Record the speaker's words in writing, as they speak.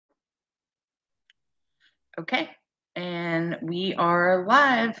Okay, and we are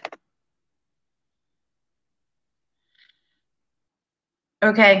live.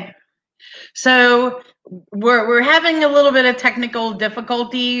 Okay, so we're having a little bit of technical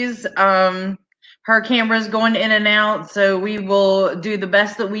difficulties. Her camera's going in and out, so we will do the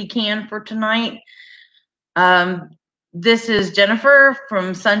best that we can for tonight. This is Jennifer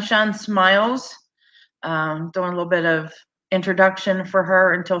from Sunshine Smiles. Doing a little bit of introduction for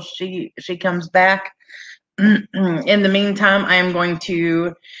her until she comes back. In the meantime, I am going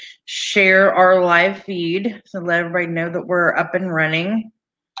to share our live feed so let everybody know that we're up and running.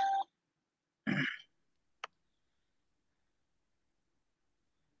 I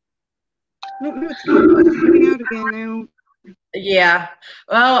don't know what's going on. It's coming out again now. Yeah.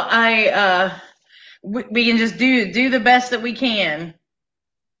 Well, we can just do the best that we can.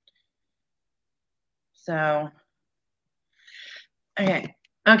 So, okay.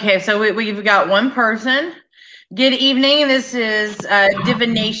 Okay, so we've got one person. Good evening. This is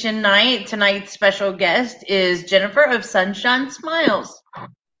Divination Night. Tonight's special guest is Jennifer of Sunshine Smiles.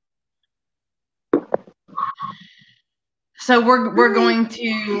 So we're going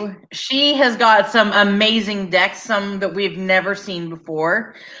to. She has got some amazing decks, some that we've never seen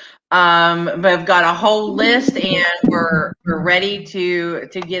before. But I've got a whole list, and we're ready to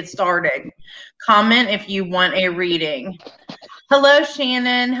get started. Comment if you want a reading. Hello,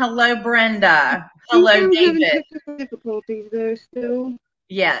 Shannon. Hello, Brenda. Hello, I'm having David. technical difficulties though. Still,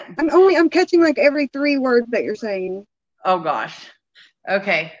 Yeah. I'm catching like every 3 words that you're saying. Oh gosh.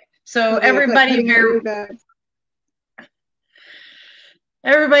 Okay. So Okay, it's like everybody cutting out really bad.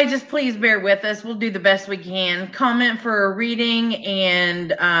 Everybody just please bear with us. We'll do the best we can. Comment for a reading,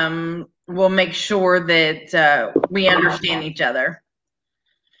 and we'll make sure that we understand each other.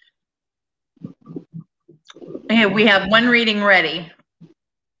 Okay, we have one reading ready.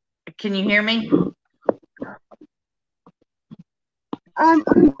 Can you hear me?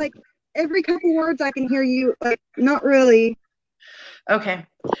 Like every couple words I can hear you, like not really. Okay,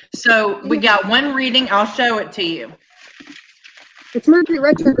 so we got one reading. I'll show it to you. It's Mercury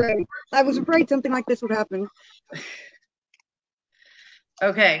retrograde. I was afraid something like this would happen.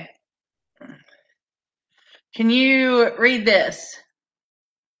 Okay. Can you read this?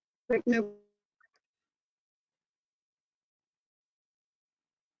 Like no.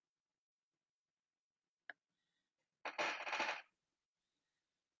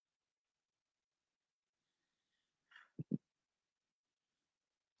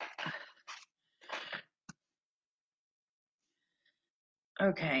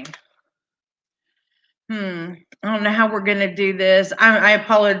 Okay. I don't know how we're gonna do this. I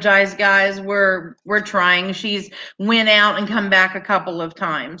apologize, guys. We're trying. She's went out and come back a couple of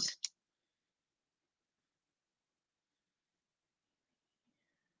times.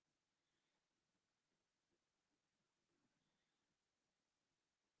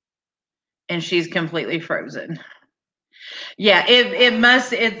 And she's completely frozen. Yeah, it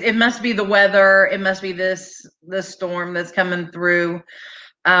must be the weather. It must be this storm that's coming through.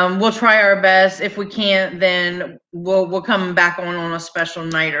 We'll try our best. If we can't, then we'll come back on a special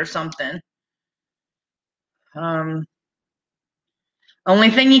night or something. Only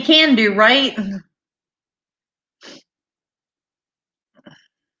thing you can do, right?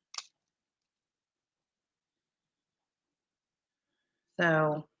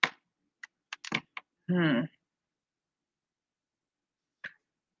 So,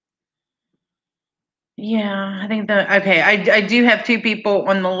 Yeah, I think that okay. I do have 2 people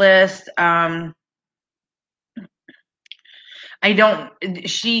on the list. I don't.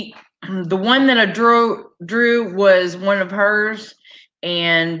 The one that I drew was one of hers,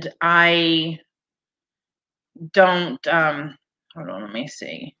 and I don't. Hold on, let me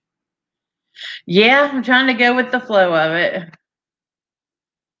see. Yeah, I'm trying to go with the flow of it.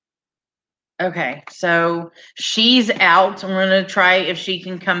 Okay, so she's out. I'm gonna try if she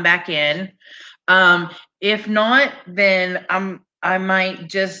can come back in. If not, then I might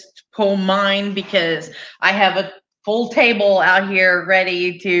just pull mine because I have a full table out here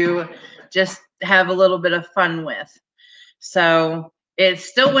ready to just have a little bit of fun with. So it's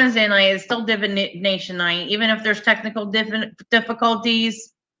still Wednesday night. It's still Divination Night. Even if there's technical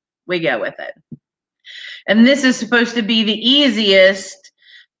difficulties, we go with it. And this is supposed to be the easiest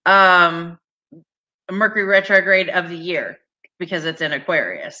Mercury retrograde of the year because it's in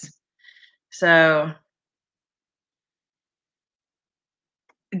Aquarius. So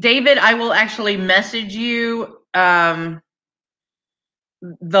David, I will actually message you the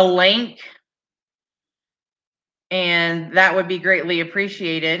link, and that would be greatly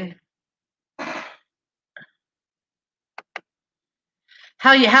appreciated. How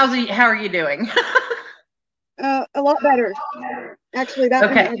are you doing? a lot better. Actually, that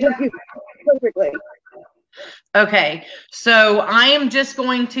one I did perfectly. Okay, so I am just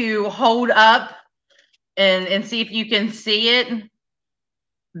going to hold up and see if you can see it.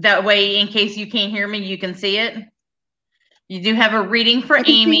 That way, in case you can't hear me, you can see it. You do have a reading for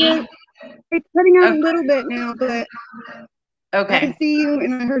Amy. It's cutting out a little bit now, but okay. I can see you,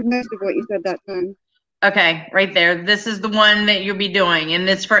 and I heard most of what you said that time. Okay, right there. This is the one that you'll be doing, and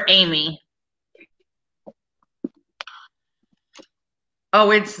it's for Amy.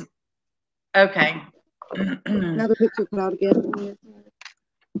 Oh, it's okay. Now the picture cut out again.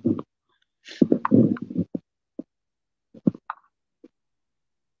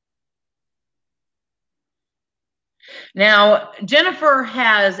 Now, Jennifer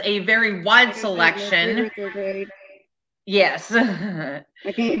has a very wide selection. Yes. I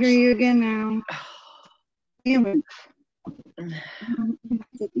can't hear you again now. Damn it.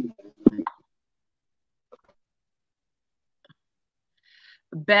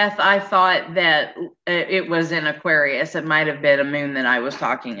 Beth, I thought that it was in Aquarius. It might have been a moon that I was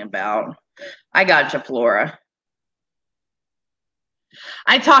talking about. I got you, Flora.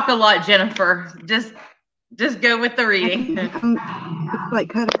 I talk a lot, Jennifer. Just go with the reading. It's like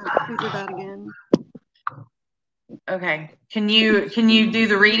cutting out that again. Okay. Can you do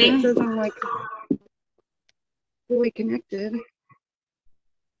the reading? It says I'm like fully connected.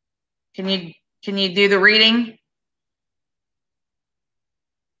 Can you do the reading?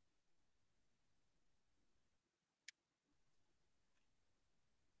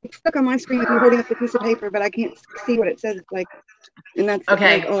 It's stuck on my screen with you holding up the piece of paper, but I can't see what it says. It's like, and that's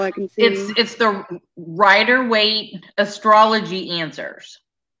okay. Like all I can see. It's the Rider-Waite astrology answers.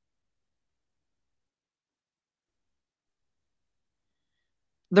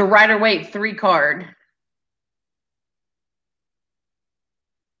 The Rider-Waite 3 card.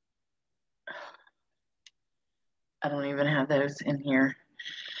 I don't even have those in here.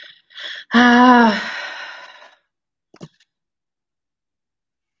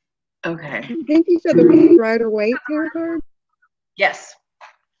 Okay. I think you said the Rider-Waite tarot card? Yes.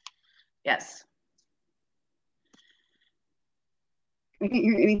 Yes. I can't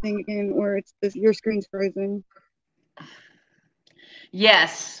hear anything again, or it's this, your screen's frozen.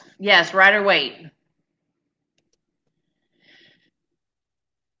 Yes. Yes, Rider-Waite.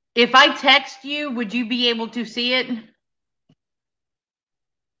 If I text you, would you be able to see it?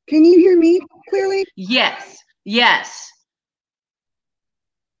 Can you hear me clearly? Yes. Yes.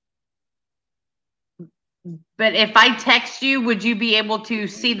 But if I text you, would you be able to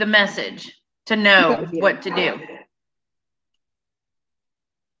see the message to know what to do?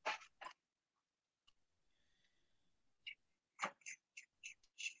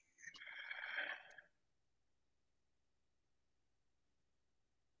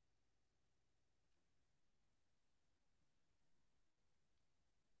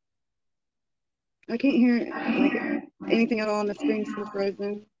 I can't hear like anything at all on the screen. Seems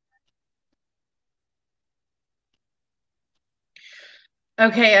frozen.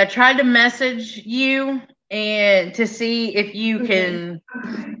 Okay, I tried to message you and to see if you can.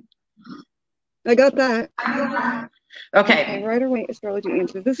 I got that. Okay. Rider-Waite astrology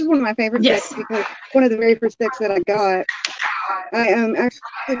answers. This is one of my favorite decks because one of the very first decks that I got. I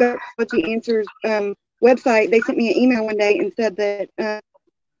actually got astrology answers website. They sent me an email one day and said that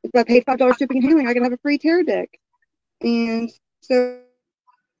if I paid $5 shipping and handling, I could have a free tarot deck. And so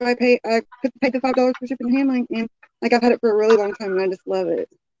I paid the $5 for shipping and handling, and like I've had it for a really long time, and I just love it.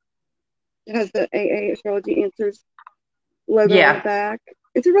 It has the AA Astrology Answers logo on the back.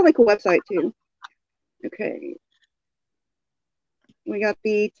 It's a really cool website too. Okay, we got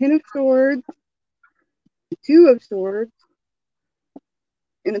the 10 of Swords, the 2 of Swords,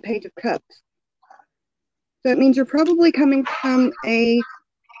 and the Page of Cups. So it means you're probably coming from a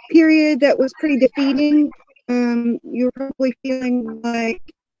period that was pretty defeating. You're probably feeling like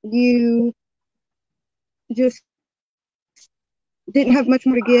you just didn't have much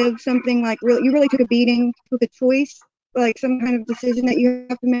more to give. Something like you really took a beating with a choice, like some kind of decision that you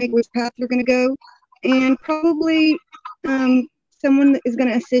have to make, which path you're going to go. And probably someone that is going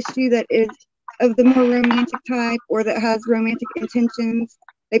to assist you that is of the more romantic type or that has romantic intentions.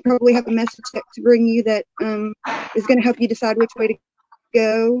 They probably have a message to bring you that is going to help you decide which way to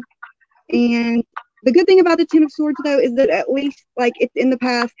go. And the good thing about the 10 of Swords, though, is that at least like it's in the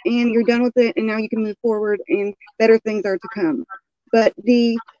past and you're done with it, and now you can move forward and better things are to come. But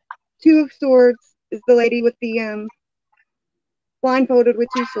the 2 of Swords is the lady with the blindfolded with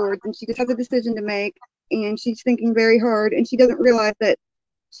 2 swords, and she just has a decision to make, and she's thinking very hard, and she doesn't realize that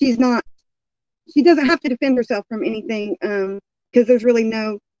she doesn't have to defend herself from anything, because there's really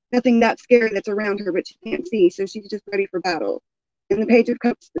no nothing that scary that's around her, but she can't see, so she's just ready for battle. And the Page of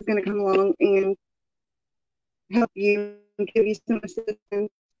Cups is going to come along and help you and give you some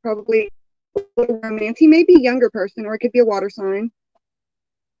assistance, probably a little romance. He may be a younger person, or it could be a water sign.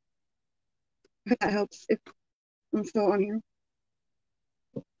 I hope that helps if I'm still on here.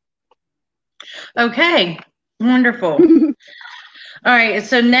 Okay, wonderful. All right,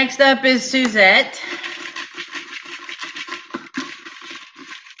 so next up is Suzette.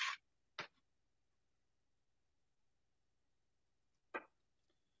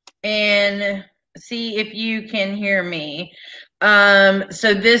 And see if you can hear me.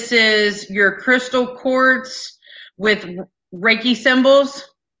 So this is your crystal quartz with Reiki symbols.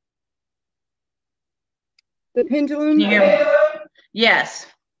 The pendulum? Can you hear me? Yes.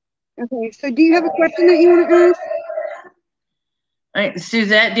 Okay, so do you have a question that you want to ask? All right,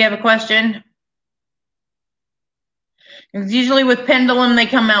 Suzette, do you have a question? Because usually with pendulum, they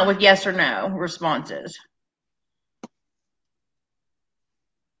come out with yes or no responses.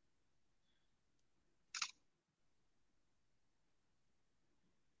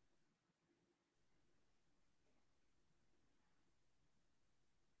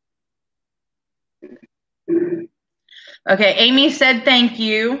 Okay, Amy said thank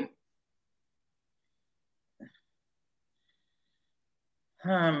you.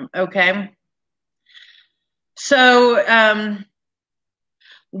 Okay. So,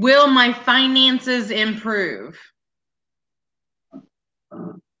 will my finances improve?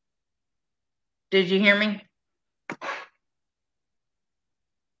 Did you hear me?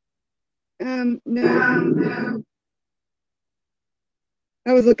 No.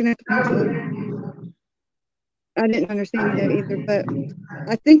 I was looking at the pendulum. I didn't understand that either, but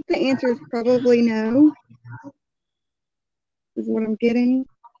I think the answer is probably no, is what I'm getting.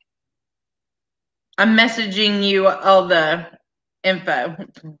 I'm messaging you all the info.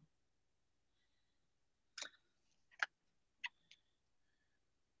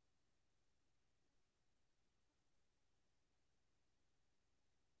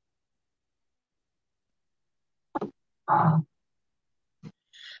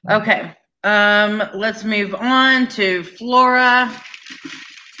 Okay. Let's move on to Flora.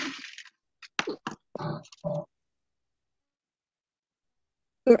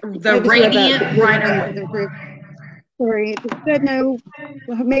 The Radiant Rider. Sorry, it said no.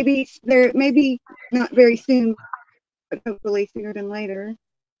 Well, maybe not very soon, but hopefully sooner than later.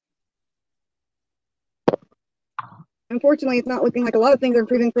 Unfortunately, it's not looking like a lot of things are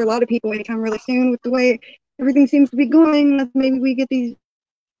improving for a lot of people anytime really soon with the way everything seems to be going. Maybe we get these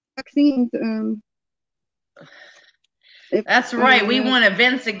vaccines. That's right. We want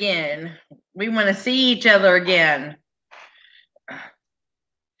events again. We want to see each other again.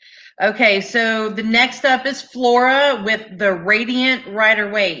 Okay, so the next up is Flora with the Radiant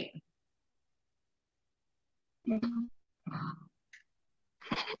Rider-Waite.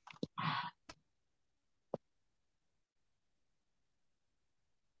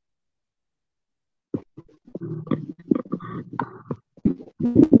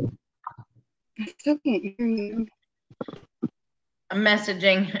 I still can't hear you. I'm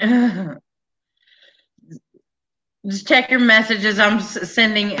messaging. Just check your messages. I'm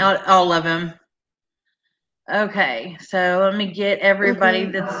sending out all of them. Okay, so let me get everybody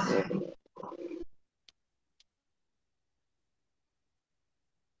that's...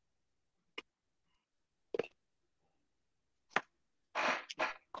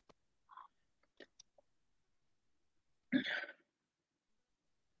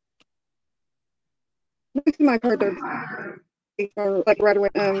 Most of my cards are like right away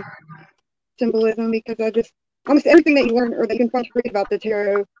symbolism, because almost everything that you learn or that you can find read about the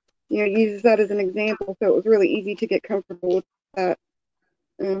tarot, uses that as an example. So it was really easy to get comfortable with that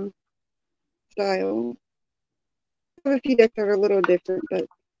style. I have a few decks that are a little different, but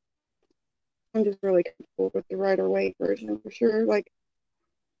I'm just really comfortable with the Rider-Waite version for sure. Like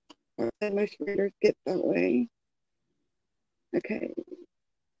I said, most readers get that way. Okay.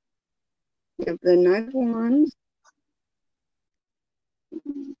 We have the Knight of Wands.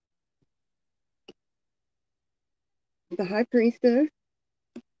 The High Priestess.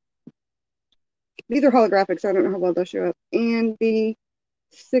 These are holographic, so I don't know how well they'll show up. And the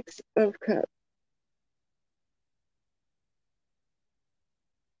Six of Cups.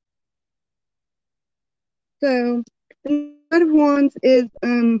 So the Knight of Wands is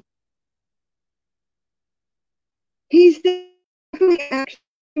he's definitely an action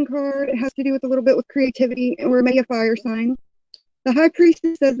card. It has to do with a little bit with creativity, and we're maybe a fire sign. The High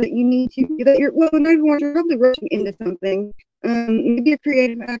Priestess says that you need to the Knight of Wands, you're probably rushing into something. Maybe a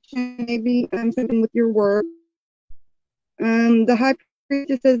creative action, maybe something with your work. The High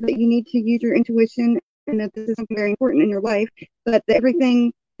Priestess says that you need to use your intuition and that this is something very important in your life, but that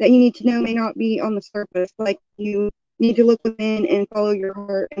everything that you need to know may not be on the surface. Like, you need to look within and follow your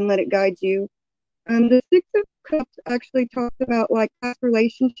heart and let it guide you. The Six of Cups actually talks about like past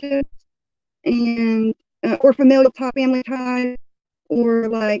relationships and or familial family ties, or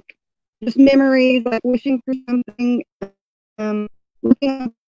like just memories, like wishing for something, looking at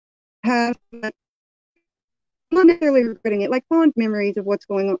the past, but not necessarily regretting it, like fond memories of what's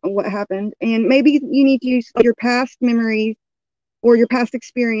going on, what happened. And maybe you need to use your past memories or your past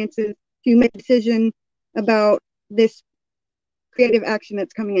experiences to make a decision about this creative action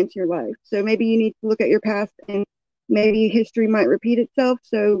that's coming into your life. So maybe you need to look at your past, and maybe history might repeat itself.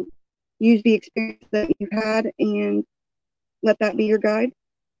 So use the experience that you've had and let that be your guide.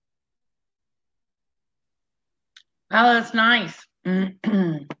 Oh, that's nice.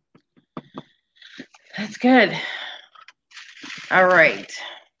 That's good. All right.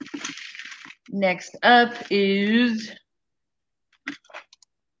 Next up is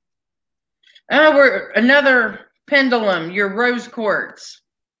we're another pendulum, your rose quartz.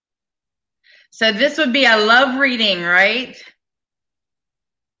 So this would be a love reading, right?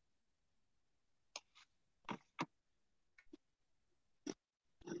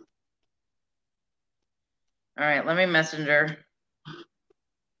 All right, let me messenger.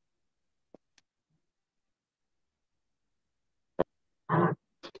 All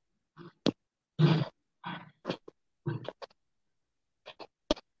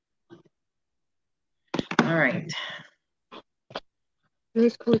right.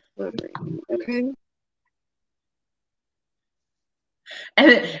 Rose quartz love reading. Okay.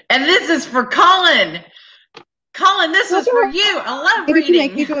 And this is for Colin. Colin, this is for you. A love maybe reading. To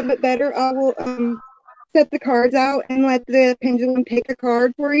make these a little bit better, I will set the cards out and let the pendulum pick a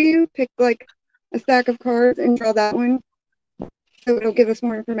card for you. Pick like a stack of cards and draw that one. So it'll give us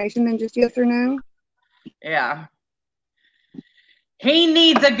more information than just yes or no. Yeah. He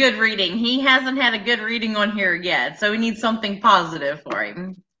needs a good reading. He hasn't had a good reading on here yet, so we need something positive for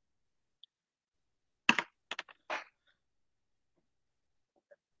him.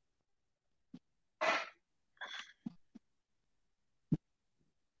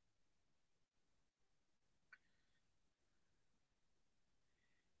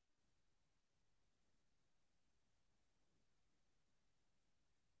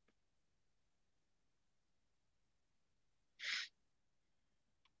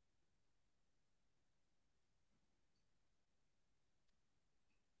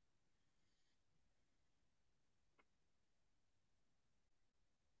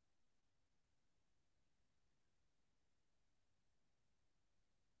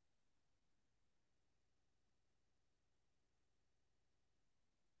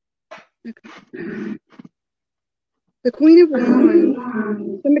 Okay. The Queen of Wands,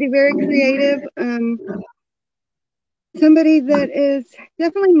 somebody very creative, somebody that is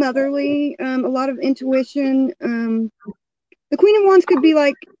definitely motherly, a lot of intuition. The Queen of Wands could be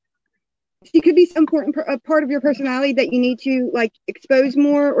like, she could be some important a part of your personality that you need to like expose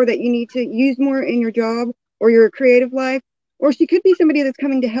more, or that you need to use more in your job or your creative life. Or she could be somebody that's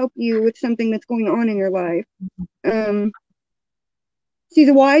coming to help you with something that's going on in your life. She's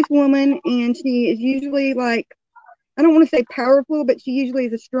a wise woman, and she is usually like, I don't want to say powerful, but she usually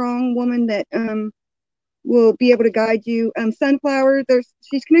is a strong woman that will be able to guide you. Sunflowers,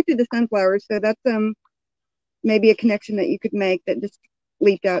 she's connected to sunflowers, so that's maybe a connection that you could make that just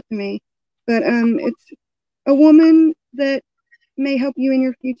leaped out to me. But it's a woman that may help you in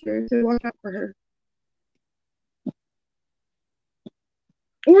your future, so watch out for her.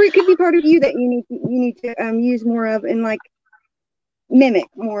 Or it could be part of you that you need to use more of, and like mimic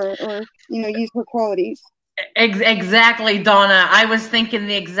more, or use her qualities. Exactly, Donna. I was thinking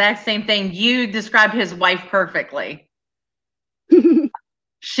the exact same thing. You described his wife perfectly.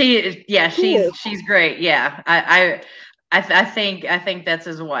 She's great. Yeah, I think that's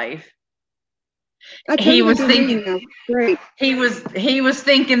his wife. He was thinking great. He was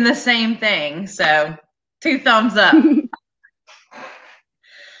thinking the same thing. So 2 thumbs up.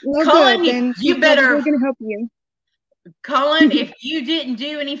 Well, Colin, good, you better. We're gonna help you. Colin, if you didn't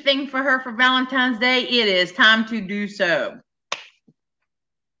do anything for her for Valentine's Day, it is time to do so.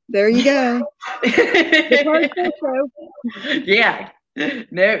 There you go. The card says so. Yeah.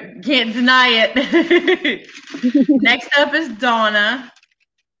 No, can't deny it. Next up is Donna.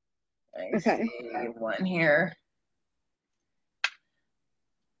 Okay. One here.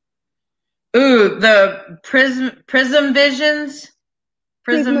 Ooh, the Prism Visions.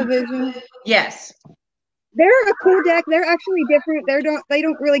 Prisma Visions. Yes. They're a cool deck. They're actually different. They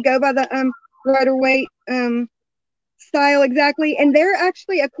don't really go by the Rider-Waite style exactly. And they're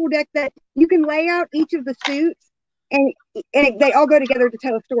actually a cool deck that you can lay out each of the suits, and they all go together to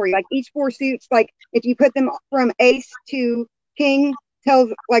tell a story. Like each 4 suits, like if you put them from ace to king,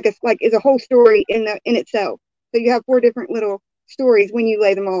 tells is a whole story in itself. So you have 4 different little stories when you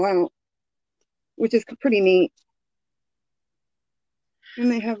lay them all out, which is pretty neat.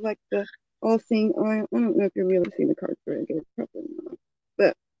 And they have like the all-seeing eye. I don't know if you'll be able to see the cards very good, probably not.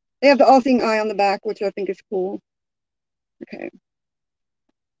 But they have the all-seeing eye on the back, which I think is cool. Okay.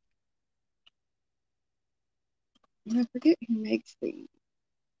 I forget who makes these.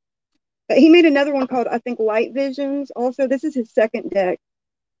 But he made another one called, I think, Light Visions. Also, this is his second deck.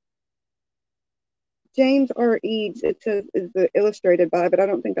 James R. Eads, it says, is the illustrated by, but I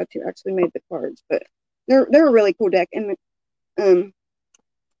don't think that's who actually made the cards. But they're a really cool deck. And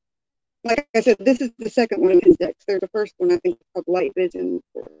like I said, this is the second one of his decks. There's the first one, I think, called Light Visions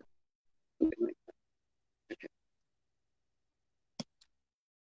or something like that. Okay.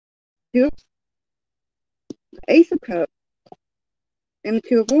 The Ace of Cups and the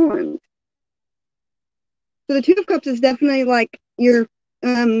Two of Wands. So the Two of Cups is definitely like your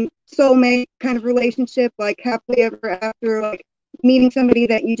soulmate kind of relationship, like happily ever after, like meeting somebody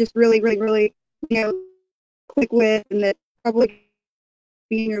that you just really, really, really, click with, and that probably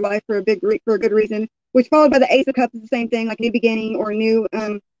be in your life for a good reason. Which followed by the Ace of Cups is the same thing, like a new beginning or a new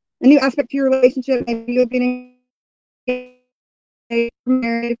aspect to your relationship. Maybe you're getting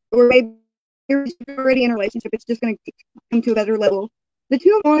married, or maybe you're already in a relationship. It's just going to come to a better level. The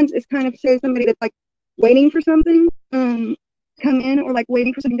Two of Wands is kind of shows somebody that's like waiting for something come in, or like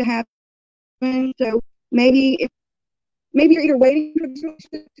waiting for something to happen. So maybe you're either waiting for this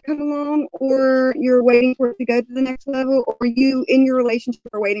relationship to come along, or you're waiting for it to go to the next level, or you in your relationship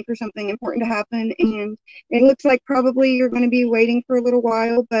are waiting for something important to happen. And it looks like probably you're going to be waiting for a little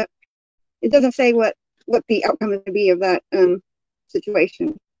while, but it doesn't say what the outcome is going to be of that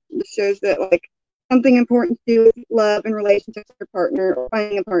situation. It shows that like something important to do with love and relationships with your partner, or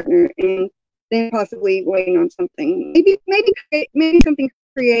finding a partner, and then possibly waiting on something. Maybe something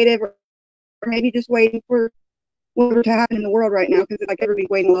creative, or maybe just waiting for whatever to happen in the world right now, because it's like everybody's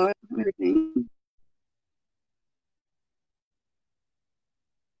waiting a lot on everything.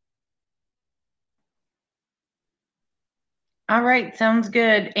 All right, sounds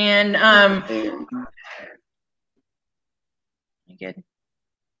good. And good.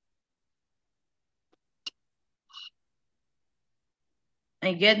 Are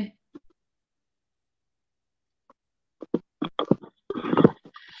you good?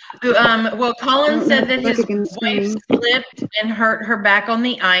 Well, Colin said that his wife slipped and hurt her back on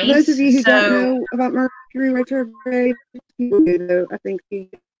the ice. Those of you who don't know about Mercury retrograde, I think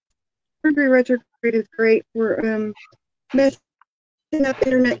Mercury retrograde is great for messing up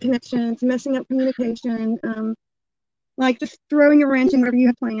internet connections, messing up communication, like just throwing a wrench in whatever you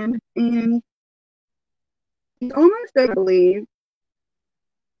have planned. And it's almost over, I believe,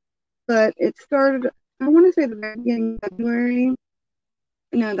 but it started, I want to say the very beginning of February.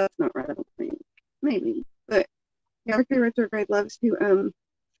 No, that's not right, I don't think. Maybe. But yeah, Mercury retrograde loves to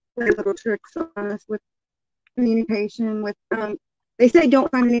play little tricks on us with communication, with they say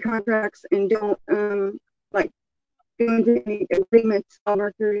don't sign any contracts and don't like go into any agreements on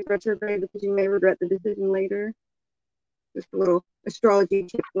Mercury retrograde, because you may regret the decision later. Just a little astrology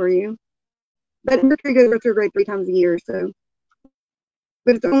tip for you. But Mercury goes retrograde 3 times a year, so,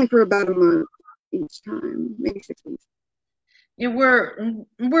 but it's only for about a month each time, maybe 6 weeks. Yeah,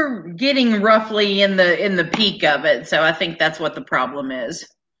 we're getting roughly in the peak of it, so I think that's what the problem is.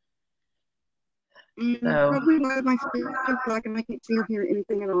 So. Probably why my spirit is black and I can't see or hear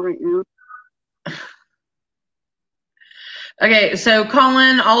anything at all right now. Okay, so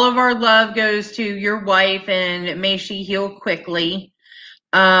Colin, all of our love goes to your wife, and may she heal quickly.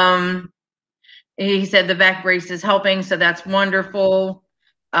 He said the back brace is helping, so that's wonderful.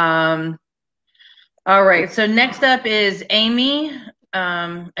 All right, so next up is Amy,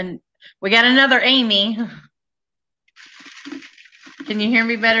 and we got another Amy. Can you hear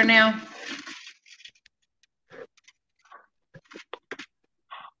me better now?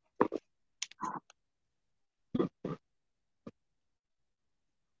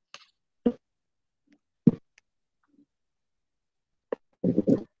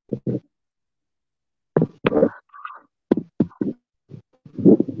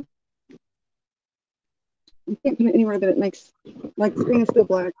 I can't put it anywhere that it makes, like, the screen is still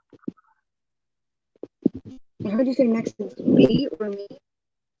black. How did you say next is me or me?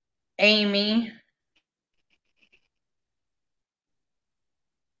 Amy.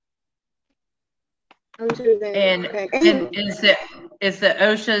 Oh, and, okay. And is it It's the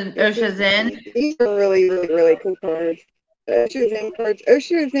Osha Zen. These are really, really, really cool cards. The Osha Zen cards.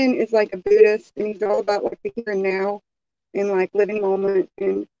 Osha Zen is like a Buddhist, and he's all about like the here and now, and like living moment,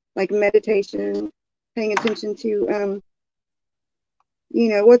 and like meditation, paying attention to you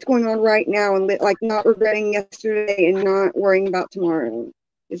know, what's going on right now, and like not regretting yesterday and not worrying about tomorrow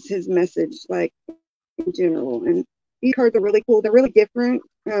is his message, like in general. And these cards are really cool. They're really different.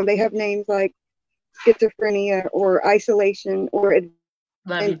 They have names like schizophrenia or isolation or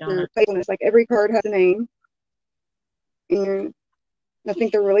adventure, playfulness. Like every card has a name, and I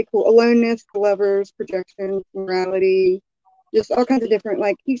think they're really cool. Aloneness, lovers, projection, morality, just all kinds of different.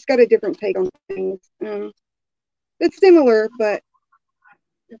 Like he's got a different take on things. It's similar, but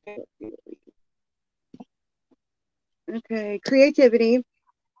okay. Creativity,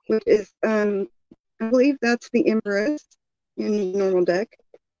 which is I believe that's the Empress in normal deck,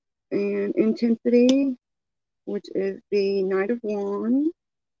 and intensity, which is the Knight of Wands,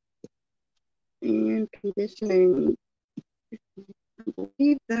 and conditioning. I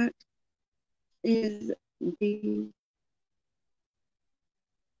believe that is the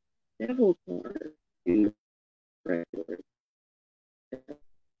Devil card in regular.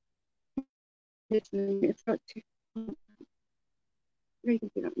 It's got two. You can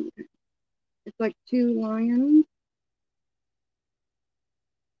see that one. It's like two lions,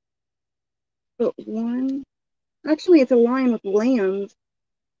 but one. Actually, it's a lion with lambs,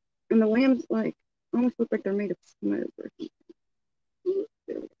 and the lambs like almost look like they're made of smoke or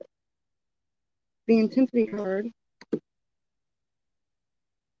something. The intensity card.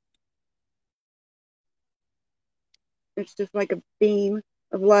 It's just like a beam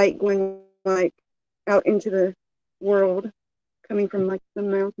of light going like out into the world, coming from like the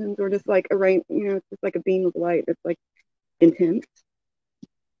mountains, or just like a rain, you know, it's just like a beam of light that's like intense.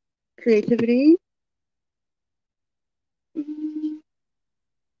 Creativity.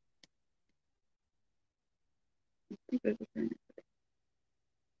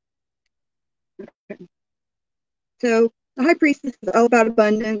 Okay. So the High Priestess is all about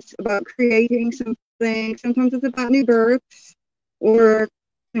abundance, about creating something. Sometimes it's about new births, or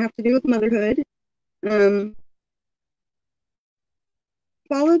have to do with motherhood.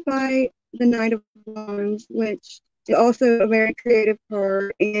 Followed by the Knight of Wands, which is also a very creative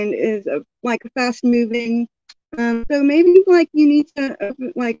card and is like fast moving. So maybe like you need to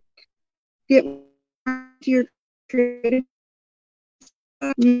like get to your creative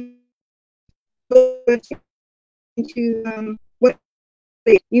into what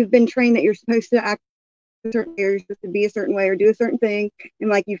you've been trained that you're supposed to act a certain way, you're supposed to be a certain way or do a certain thing, and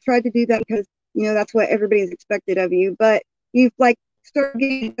like you've tried to do that because you know that's what everybody's expected of you, but you've like start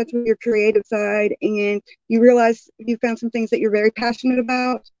getting in touch with your creative side, and you realize you found some things that you're very passionate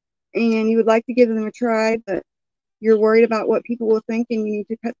about and you would like to give them a try, but you're worried about what people will think, and you need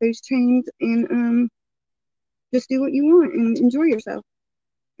to cut those chains and just do what you want and enjoy yourself.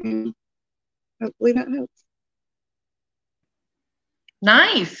 And hopefully that helps.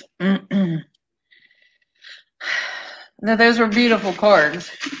 Nice. Now those were beautiful cards.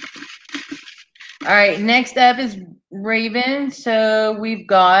 All right, next up is Raven. So we've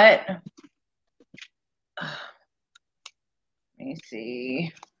got, let me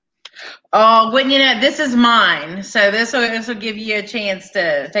see. Oh, well, you know, this is mine. So this will give you a chance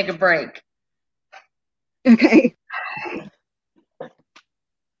to take a break. Okay.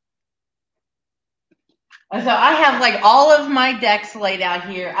 So I have like all of my decks laid out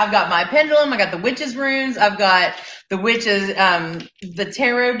here. I've got my pendulum. I got the witch's runes. I've got the witch's, the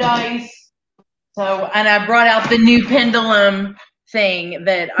tarot dice. So, and I brought out the new pendulum thing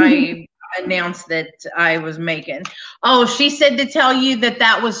that I announced that I was making. Oh, she said to tell you that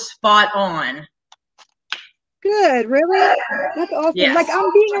that was spot on. Good, really? That's awesome. Yes. Like I'm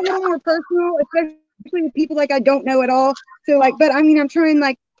being a little more personal, especially with people like I don't know at all. So like, but I mean, I'm trying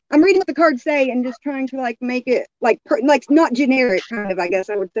like, I'm reading what the cards say and just trying to like make it like like not generic kind of, I guess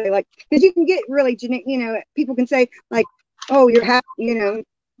I would say, like, because you can get really generic, you know, people can say like, oh, you're happy, you know,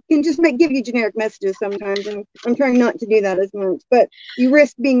 can just give you generic messages sometimes, and I'm trying not to do that as much, but you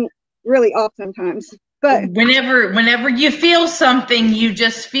risk being really off sometimes. But whenever you feel something, you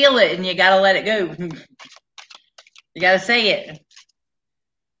just feel it and you got to let it go. You got to say it.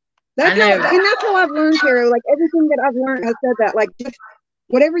 That's how, and that's how I've learned, Carol. Like everything that I've learned has said that. Like just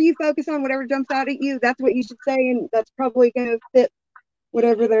whatever you focus on, whatever jumps out at you, that's what you should say, and that's probably going to fit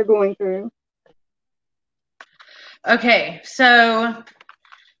whatever they're going through. Okay, so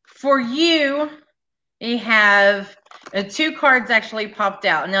for you, you have two cards actually popped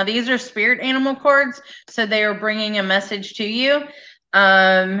out. Now these are spirit animal cards, so they are bringing a message to you.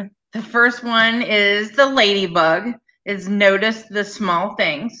 The first one is the ladybug. is notice the small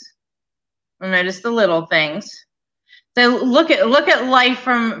things, notice the little things. So look at life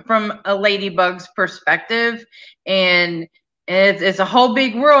from a ladybug's perspective, and it's a whole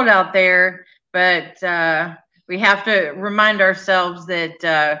big world out there, but we have to remind ourselves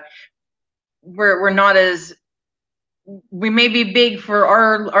that we're not as, we may be big for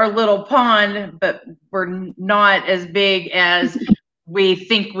our little pond, but we're not as big as we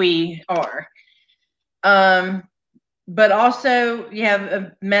think we are. But also you have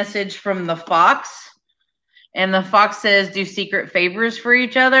a message from the fox, and the fox says, do secret favors for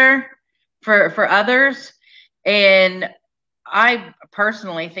each other, for others. And I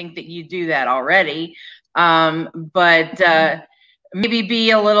personally think that you do that already. But maybe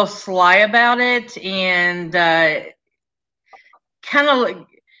be a little sly about it, and kind of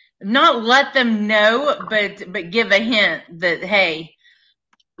not let them know, but give a hint that, hey,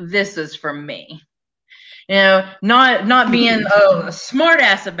 this is from me. You know, not being a smart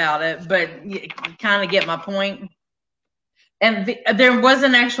ass about it, but you kind of get my point. And there was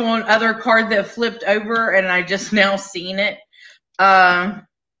an actual other card that flipped over, and I just now seen it.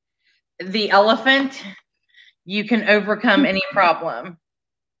 The elephant, you can overcome any problem.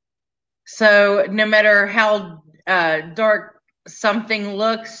 So no matter how dark something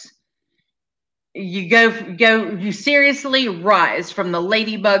looks, you seriously rise from the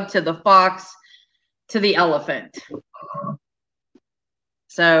ladybug to the fox to the elephant.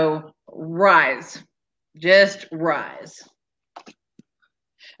 So rise, just rise.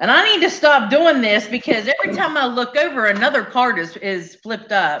 And I need to stop doing this, because every time I look over, another card is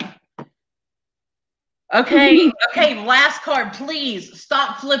flipped up. Okay, last card, please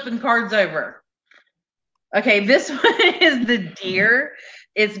stop flipping cards over. Okay, this one is the deer.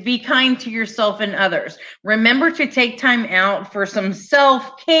 It's be kind to yourself and others. Remember to take time out for some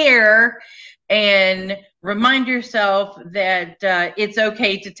self-care, and remind yourself that it's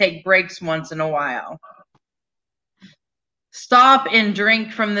okay to take breaks once in a while. Stop and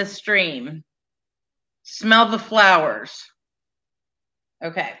drink from the stream. Smell the flowers.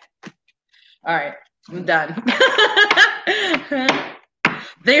 Okay. All right. I'm done.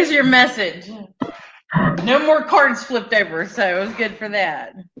 There's your message. No more cards flipped over, so it was good for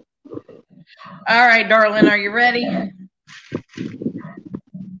that. All right, darling, are you ready?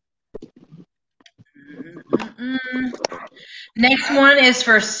 Next one is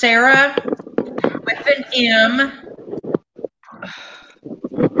for Sarah with an M.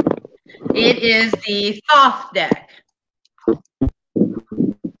 It is the Thoth deck.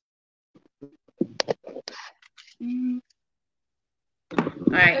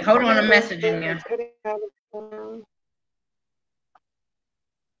 All right, hold on, I'm messaging you.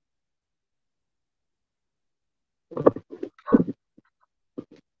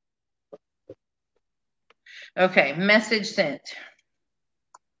 Okay, message sent.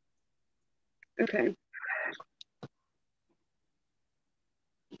 Okay.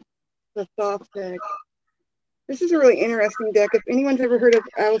 The Thoth deck. This is a really interesting deck. If anyone's ever heard of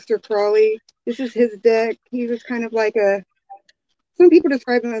Aleister Crowley, this is his deck. He was kind of like some people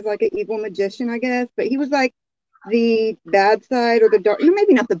describe him as like an evil magician, I guess, but he was like the bad side, or the dark,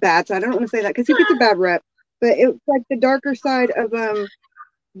 maybe not the bad side. I don't want to say that because he gets a bad rep, but it's like the darker side of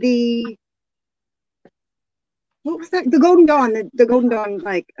the, what was that? The Golden Dawn, the Golden Dawn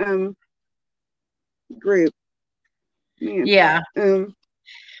like group. Man. Yeah. The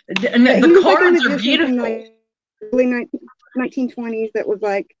cards are beautiful. Like early 1920s that was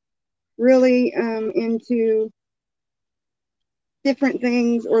like really into different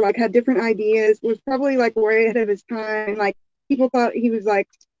things, or like had different ideas, was probably like way ahead of his time. Like people thought he was like,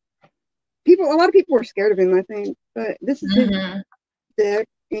 a lot of people were scared of him, I think, but this is his deck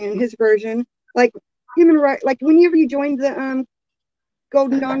and his version. Like him and like whenever you joined the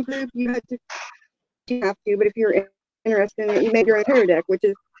Golden Dawn group, you have to, but if you're interested in it, you made your own tarot deck, which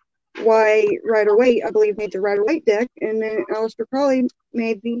is why Rider-Waite, I believe, made the Rider-Waite deck, and then Aleister Crowley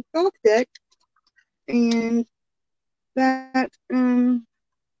made the Thoth deck, and that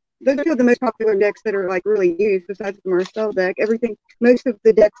those are two of the most popular decks that are like really used besides the Marcel deck. Most of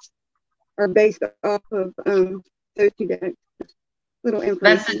the decks are based off of those two decks. Little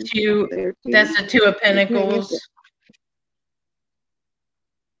information. That's the Two of Pentacles.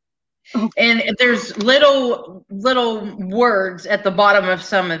 Oh. And there's little words at the bottom of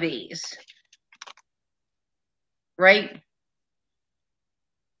some of these, right?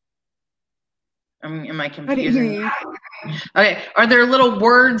 Am I confusing you? Okay, are there little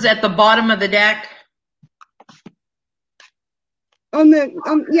words at the bottom of the deck?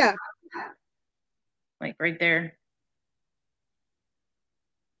 Yeah. Like right there.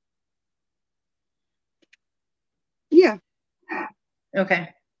 Okay.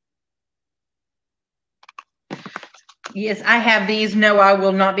 Yes, I have these. No, I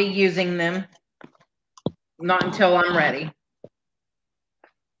will not be using them. Not until I'm ready.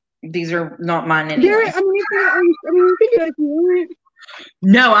 These are not mine anyway. You can do it if you want.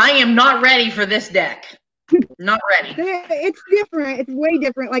 No, I am not ready for this deck. Not ready. It's different. It's way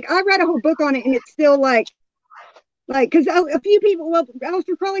different. Like, I read a whole book on it, and it's still like, because a few people, well,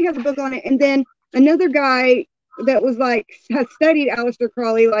 Aleister Crowley has a book on it, and then another guy that was like, has studied Aleister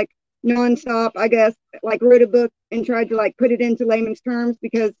Crowley, like, nonstop, I guess, like, wrote a book and tried to, like, put it into layman's terms,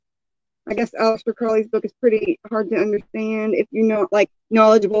 because I guess Aleister Crowley's book is pretty hard to understand if you're not, like,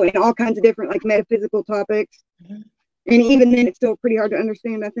 knowledgeable in all kinds of different, like, metaphysical topics. Mm-hmm. And even then, it's still pretty hard to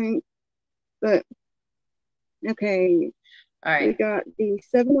understand, I think. But, okay. All right. We got the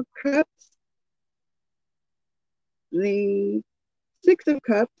Seven of Cups, the Six of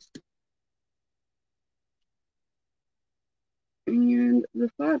Cups, and the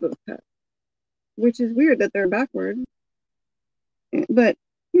Five of Cups, which is weird that they're backward. But,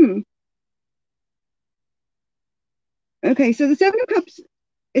 Okay, so the Seven of Cups,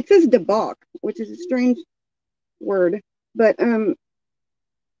 it says debauch, which is a strange word, but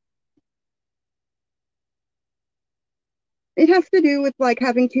it has to do with, like,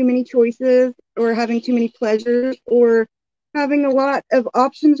 having too many choices, or having too many pleasures, or having a lot of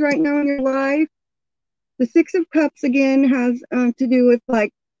options right now in your life. The Six of Cups, again, has to do with,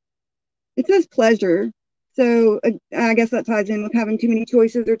 like, it says pleasure, so I guess that ties in with having too many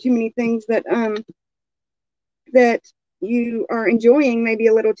choices, or too many things that that you are enjoying maybe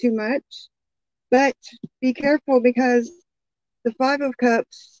a little too much. But be careful, because the Five of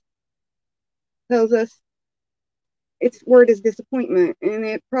Cups tells us its word is disappointment, and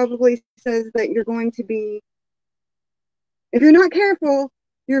it probably says that you're going to be, if you're not careful,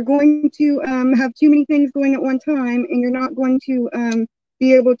 you're going to have too many things going at one time, and you're not going to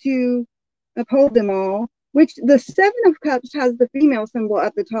be able to uphold them all. Which the Seven of Cups has the female symbol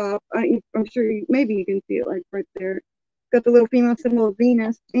at the top. I'm sure maybe you can see it, like, right there. It's got the little female symbol of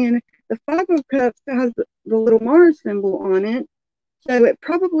Venus, and the Five of Cups has the little Mars symbol on it. So it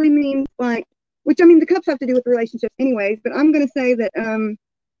probably means, like, which, I mean, the cups have to do with relationships anyways, but I'm going to say that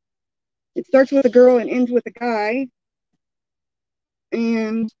it starts with a girl and ends with a guy,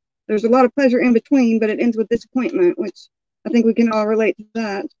 and there's a lot of pleasure in between, but it ends with disappointment, which I think we can all relate to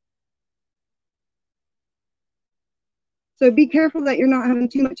that. So be careful that you're not having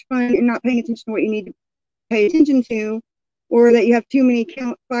too much fun and not paying attention to what you need to pay attention to, or that you have too many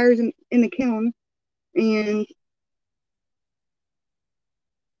fires in the kiln, and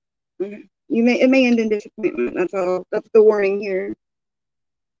it may end in disappointment. That's all. That's the warning here.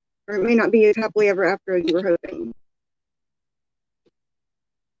 Or it may not be as happily ever after as you were hoping.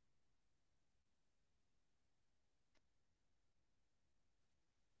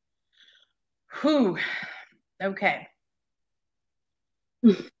 Whew. Okay.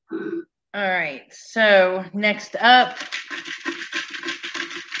 All right. So next up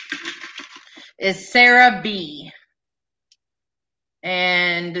is Sarah B.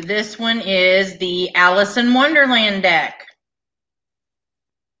 And this one is the Alice in Wonderland deck.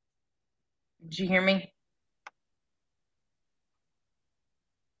 Did you hear me?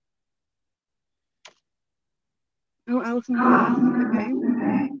 Oh, Alice in Wonderland.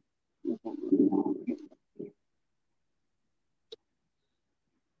 Okay.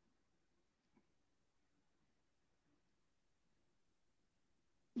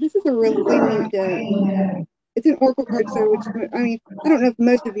 This is a really new deck. It's an Oracle card, so which, I mean, I don't know if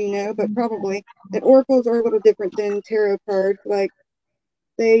most of you know, but probably that Oracles are a little different than tarot cards. Like,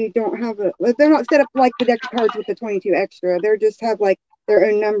 they don't have they're not set up like the deck of cards with the 22 extra. They just have, like, their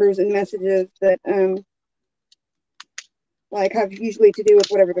own numbers and messages that like, have usually to do with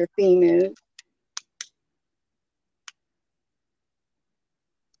whatever their theme is.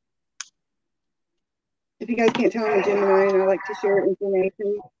 If you guys can't tell, I'm a Gemini, and I like to share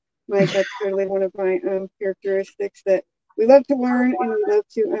information. Like, that's totally one of my characteristics, that we love to learn, and we love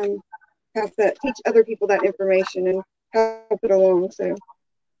to teach other people that information and help it along. So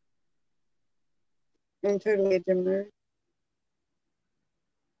I'm totally a Gemini.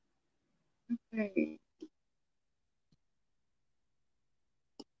 Okay.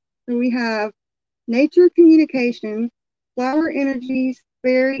 So we have nature communication, flower energies,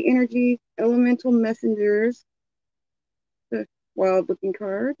 fairy energies, elemental messengers. The wild looking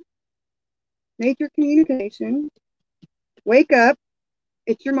card. Nature communication. Wake up.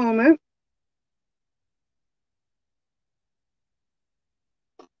 It's your moment.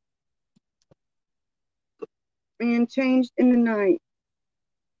 And changed in the night.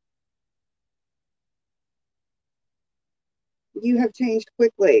 you have changed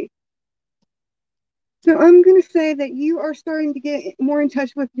quickly. So I'm going to say that you are starting to get more in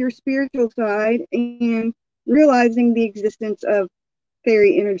touch with your spiritual side and realizing the existence of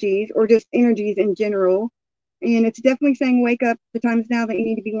fairy energies or just energies in general. And it's definitely saying, wake up, the time's now that you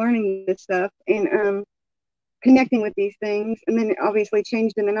need to be learning this stuff and connecting with these things. And then obviously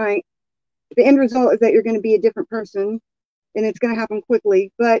changed in the night. The end result is that you're going to be a different person and it's going to happen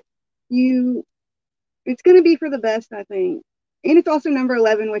quickly, but it's going to be for the best, I think. And it's also number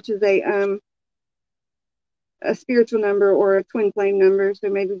 11, which is a spiritual number or a twin flame number. So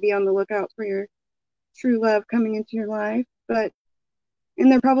maybe be on the lookout for your true love coming into your life, and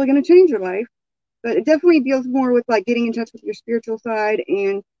they're probably going to change your life, but it definitely deals more with like getting in touch with your spiritual side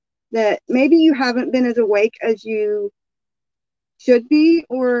and that maybe you haven't been as awake as you should be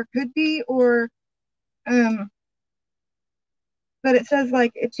or could be, or, but it says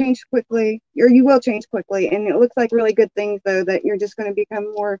like it changed quickly, or you will change quickly. And it looks like really good things though, that you're just going to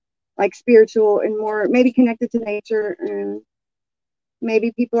become more like spiritual and more maybe connected to nature, and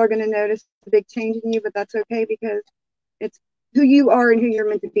maybe people are going to notice the big change in you, but that's okay because it's who you are and who you're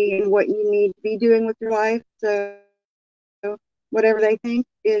meant to be and what you need to be doing with your life. So whatever they think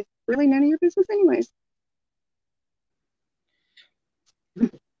is really none of your business anyways.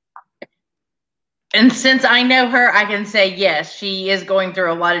 And since I know her, I can say yes, she is going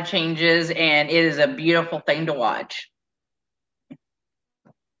through a lot of changes and it is a beautiful thing to watch.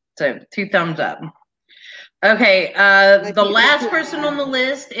 So 2 thumbs up. Okay, the last person on the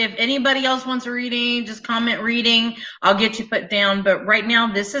list, if anybody else wants a reading, just comment reading. I'll get you put down. But right now,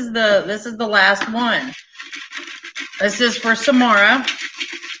 this is the last one. This is for Samara.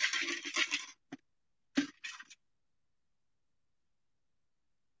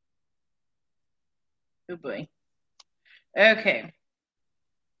 Oh boy. Okay.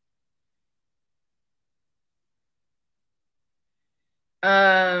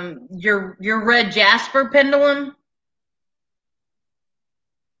 Your red jasper pendulum.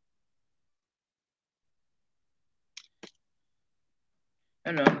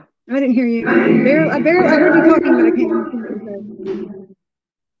 Oh no. I didn't hear you. I heard you talking, but I can't hear what you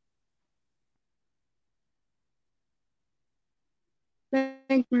said.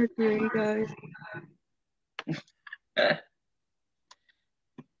 Thanks, Mercury, guys.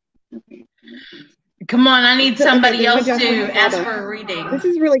 Okay. Come on, I need somebody else to ask for a reading. This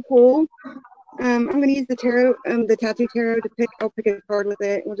is really cool. I'm going to use the tarot, the tattoo tarot to pick. I'll pick a card with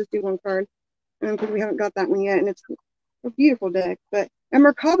it. We'll just do one card because we haven't got that one yet, and it's a beautiful deck. But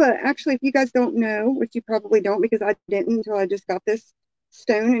Merkaba, actually, if you guys don't know, which you probably don't because I didn't until I just got this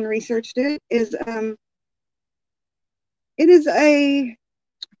stone and researched it, is it is a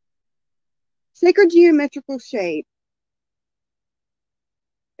sacred geometrical shape.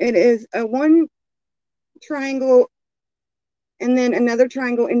 It is a one triangle and then another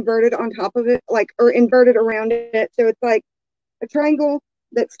triangle inverted on top of it, like, or inverted around it. So it's like a triangle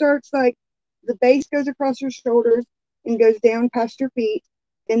that starts like the base goes across your shoulders and goes down past your feet.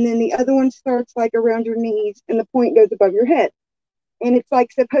 And then the other one starts like around your knees and the point goes above your head. And it's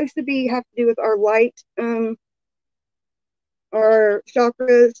like supposed to be, have to do with our light, our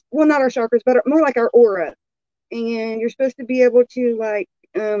chakras, well, not our chakras, but more like our aura. And you're supposed to be able to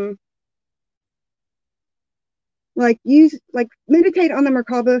meditate on the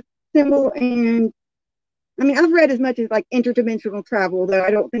Merkaba symbol. And I mean, I've read as much as like interdimensional travel, though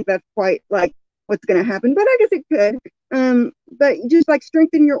I don't think that's quite like what's going to happen, but I guess it could. But just like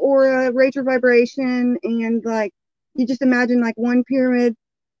strengthen your aura, raise your vibration, and like you just imagine like one pyramid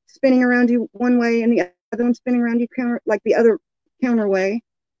spinning around you one way and the other one spinning around you the other counter way,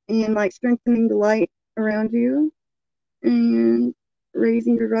 and like strengthening the light around you and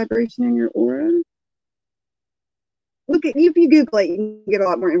raising your vibration and your aura. Look at, if you Google it, you can get a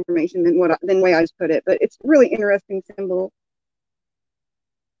lot more information than the way I just put it, but it's really interesting symbol.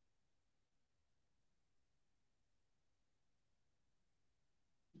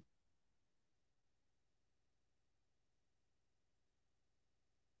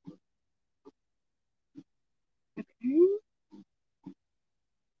 Okay.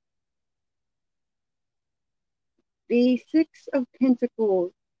 The Six of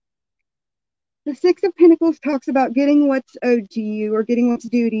Pentacles. The Six of Pentacles talks about getting what's owed to you or getting what's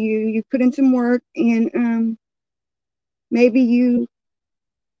due to you. You put in some work and maybe you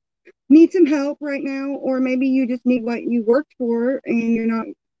need some help right now, or maybe you just need what you worked for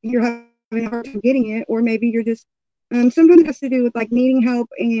and you're having a hard time getting it, or maybe you're just, sometimes it has to do with like needing help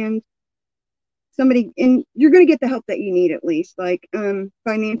and you're going to get the help that you need, at least like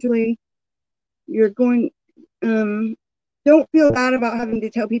financially. You're going, don't feel bad about having to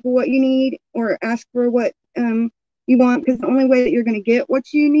tell people what you need or ask for what you you want, because the only way that you're going to get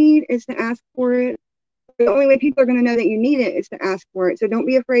what you need is to ask for it. The only way people are going to know that you need it is to ask for it. So don't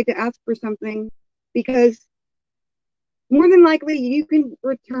be afraid to ask for something, because more than likely you can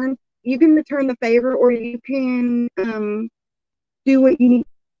return the favor, or you can do what you need.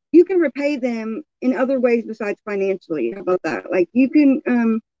 You can repay them in other ways besides financially. How about that? Like you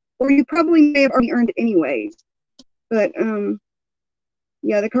can, or you probably may have already earned it anyways. But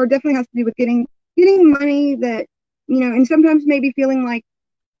yeah, the card definitely has to do with getting money that, you know, and sometimes maybe feeling like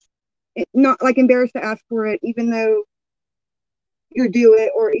not like embarrassed to ask for it, even though you do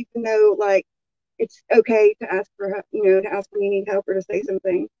it, or even though like it's okay to ask for, you know, to ask when you need help or to say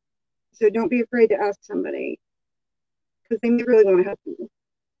something. So don't be afraid to ask somebody, because they may really want to help you.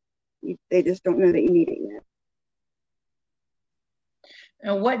 They just don't know that you need it yet.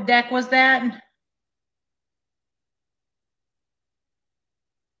 And what deck was that?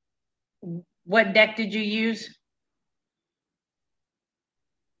 What deck did you use?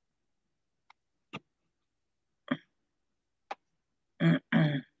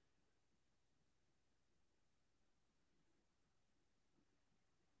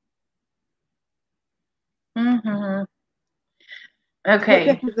 Mm-hmm. Okay.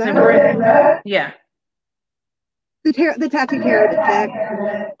 What deck was that? Yeah. The Tattoo Tarot deck.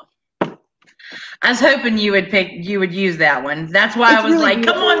 I was hoping you would use that one. That's why I was really like,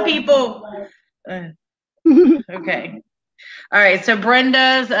 beautiful. Come on, people. Okay. All right. So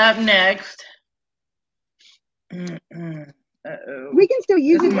Brenda's up next. Uh-oh. We can still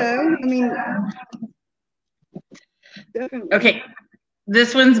use it though. I mean, definitely. Okay.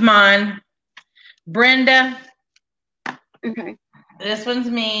 This one's mine. Brenda. Okay. This one's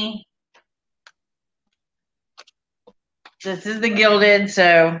me. This is the Gilded.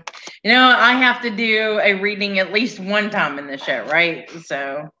 So, you know, I have to do a reading at least one time in the show, right?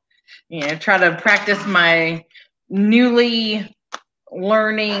 So, you know, try to practice my newly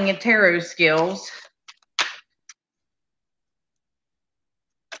learning tarot skills.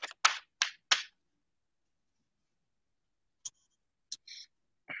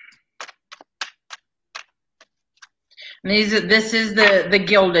 And this is the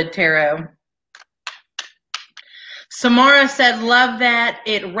Gilded Tarot. Samara said, love that.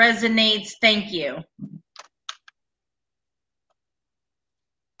 It resonates. Thank you.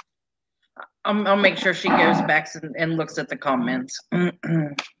 I'll make sure she goes back and looks at the comments.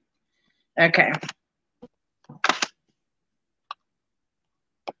 Okay.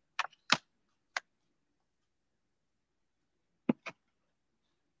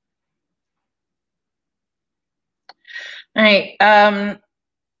 All right.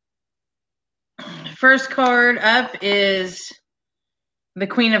 First card up is the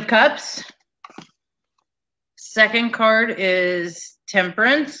Queen of Cups. Second card is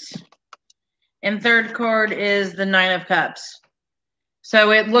Temperance. And third card is the Nine of Cups.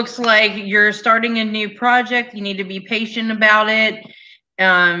 So it looks like you're starting a new project. You need to be patient about it.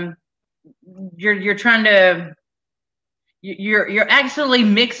 You're trying to, you're actually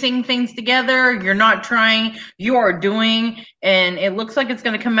mixing things together. You're not trying, you are doing, and it looks like it's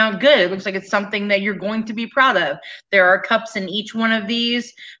going to come out good. It looks like it's something that you're going to be proud of. There are cups in each one of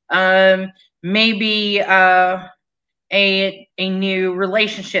these. Maybe a new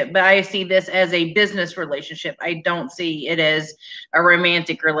relationship, but I see this as a business relationship. I don't see it as a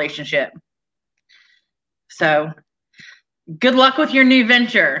romantic relationship. So good luck with your new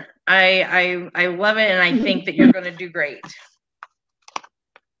venture. I love it, and I think that you're going to do great.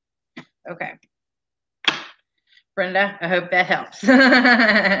 Okay. Brenda, I hope that helps.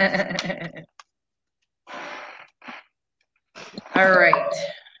 All right.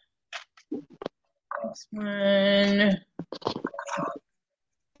 Next one.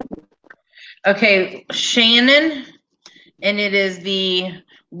 Okay, Shannon, and it is the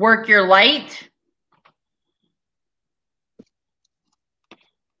Work Your Light.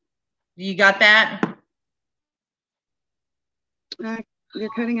 You got that? You're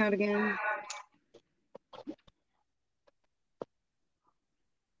cutting out again.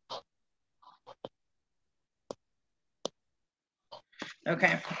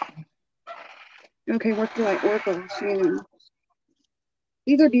 Okay. Okay, Work Your Light, Oracle, Shannon.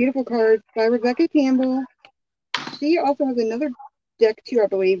 These are beautiful cards by Rebecca Campbell. She also has another deck too, I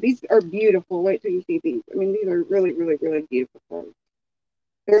believe. These are beautiful. Wait till you see these. I mean, these are really, really, really beautiful cards.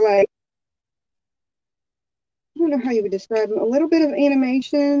 They're like, I don't know how you would describe them. A little bit of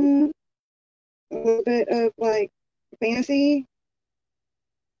animation, a little bit of like fantasy.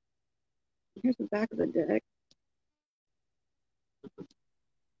 Here's the back of the deck.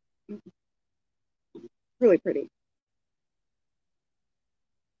 Really pretty.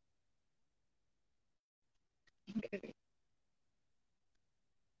 Okay.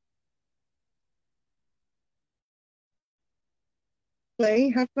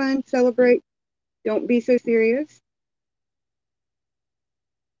 play, have fun, celebrate, don't be so serious.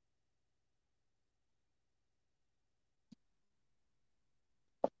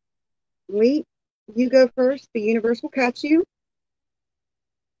 Wait, you go first. The universe will catch you.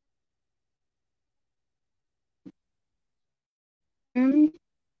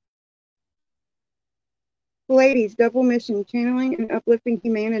 Ladies, double mission, channeling and uplifting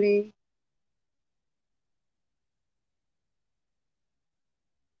humanity.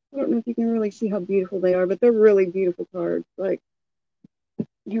 I don't know if you can really see how beautiful they are, but they're really beautiful cards. Like,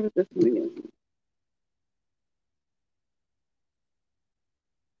 here with this one is.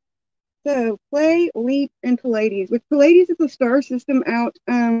 So, play, leap, and Pleiades. With Pleiades, it's a star system out,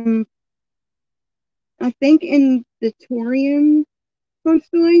 I think in the Taurian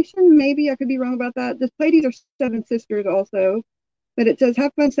constellation. Maybe I could be wrong about that. The Pleiades are 7 sisters also. But it says,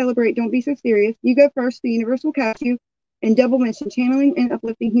 have fun, celebrate, don't be so serious. You go first, the universe will catch you. And double mission, channeling and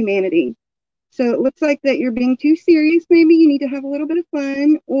uplifting humanity. So it looks like that you're being too serious. Maybe you need to have a little bit of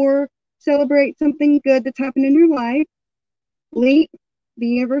fun or celebrate something good that's happened in your life. Leap, the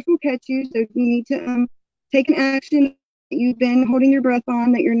universe will catch you. So you need to take an action that you've been holding your breath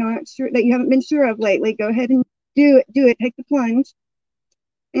on, that you're not sure, that you haven't been sure of lately. Go ahead and do it, take the plunge.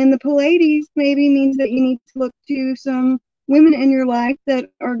 And the Pleiades maybe means that you need to look to some women in your life that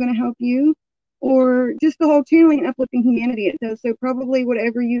are going to help you, or just the whole channeling and uplifting humanity it does. So probably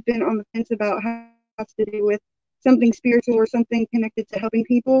whatever you've been on the fence about has to do with something spiritual or something connected to helping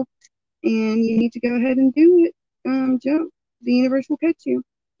people, and you need to go ahead and do it. Jump. The universe will catch you,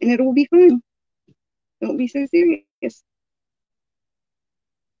 and it will be fun. Don't be so serious.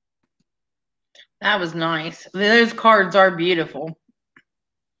 That was nice. Those cards are beautiful.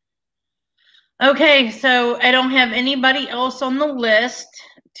 Okay, so I don't have anybody else on the list.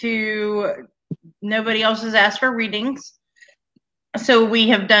 Nobody else has asked for readings. So we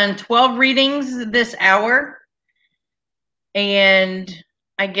have done 12 readings this hour, and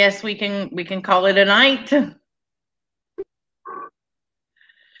I guess we can call it a night.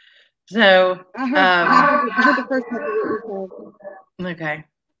 So I heard the first part of what you said. Okay.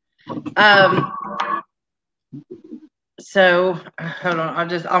 So hold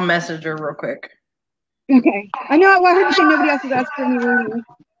on, I'll message her real quick. Okay. I know. Well, I heard you say nobody else has asked for any readings.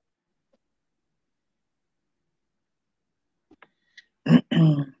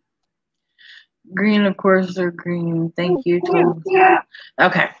 Green, of course, they're green. Thank you. Yeah.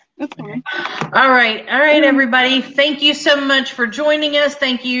 Okay. That's fine. All right, everybody. Thank you so much for joining us.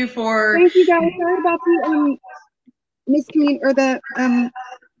 Thank you guys. Sorry about the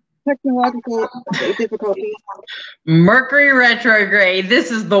technological difficulties. Mercury retrograde. This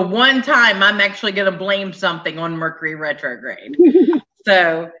is the one time I'm actually going to blame something on Mercury retrograde.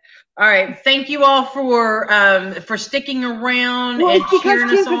 So, all right. Thank you all for sticking around and cheering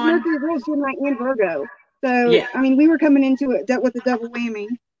us on. Mercury rules Gemini and Virgo. So, yeah. I mean, we were coming into it with a double whammy.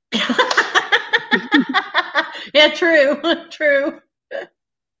 Yeah, true.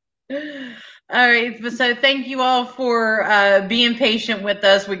 All right. So thank you all for being patient with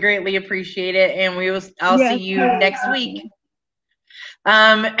us. We greatly appreciate it. And I'll see you next week.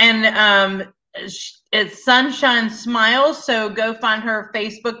 It's Sunshine Smiles. So go find her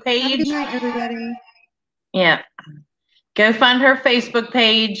Facebook page. Good night, everybody. Yeah. Go find her Facebook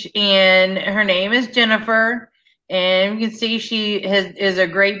page, and her name is Jennifer. And you can see she is a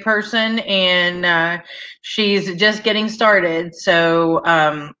great person, and she's just getting started.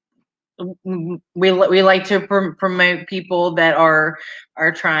 So we like to promote people that are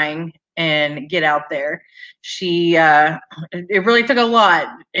trying and get out there. It really took a lot,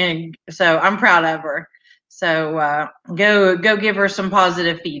 and so I'm proud of her. So go give her some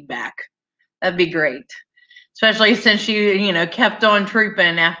positive feedback. That'd be great. Especially since she, kept on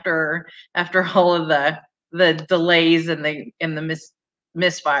trooping after all of the delays and the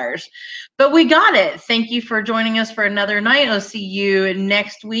misfires. But we got it. Thank you for joining us for another night. I'll see you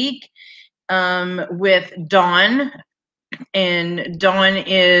next week with Dawn. And Dawn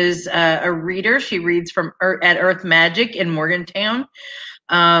is a reader. She reads at Earth Magic in Morgantown.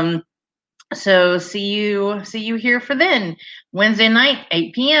 So see you here for then. Wednesday night,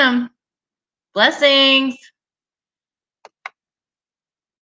 8 p.m. Blessings.